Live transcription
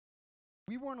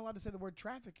We weren't allowed to say the word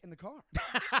traffic in the car.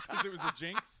 Because it was a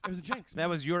jinx. It was a jinx. That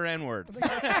was your N-word.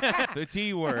 The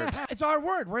T word. It's our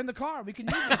word. We're in the car. We can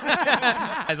use it.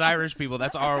 As Irish people,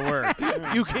 that's our word.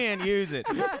 You can't use it.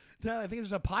 I think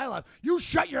there's a pileup. You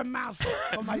shut your mouth.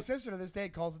 But my sister to this day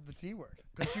calls it the T word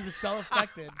because she was so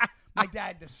affected. My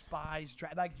dad despised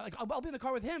traffic. Like I'll be in the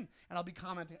car with him and I'll be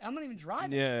commenting. I'm not even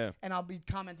driving. Yeah. And I'll be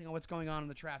commenting on what's going on in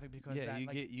the traffic because Yeah,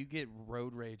 that, you get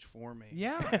road rage for me.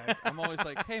 Yeah. I'm always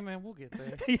like, hey man, we'll get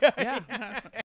there. Yeah.